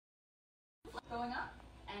going up.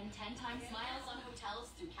 And 10 times miles on hotels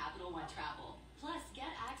through Capital One Travel. Plus, get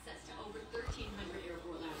access to over 1,300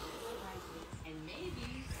 airport lounges. And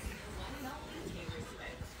maybe the one and only Taylor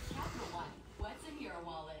Swift. Capital One, what's in your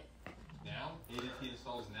wallet? Now, ADT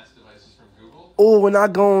installs Nest devices from Google. Oh, when I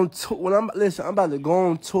go on tour, I'm about to go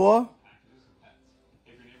on tour.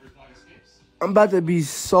 I'm about to be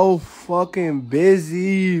so fucking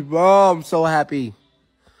busy, bro. I'm so happy.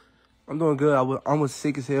 I'm doing good. I was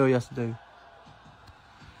sick as hell yesterday.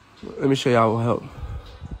 Let me show y'all what help.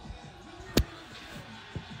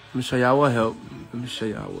 Let me show y'all what help. Let me show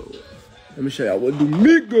y'all what do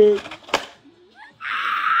me good.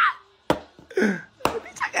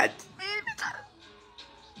 Bitch, I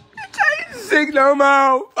ain't sick no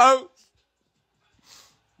more. Oh.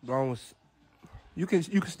 Bro, you can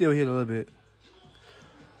still hear a little bit.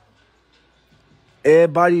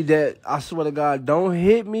 Everybody that, I swear to God, don't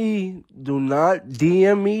hit me. Do not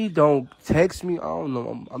DM me. Don't text me. I don't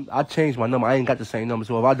know. I changed my number. I ain't got the same number.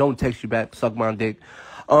 So if I don't text you back, suck my dick.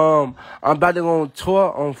 I'm about to go on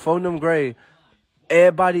tour on 4th grade.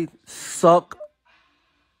 Everybody suck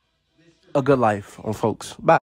a good life on folks. Bye.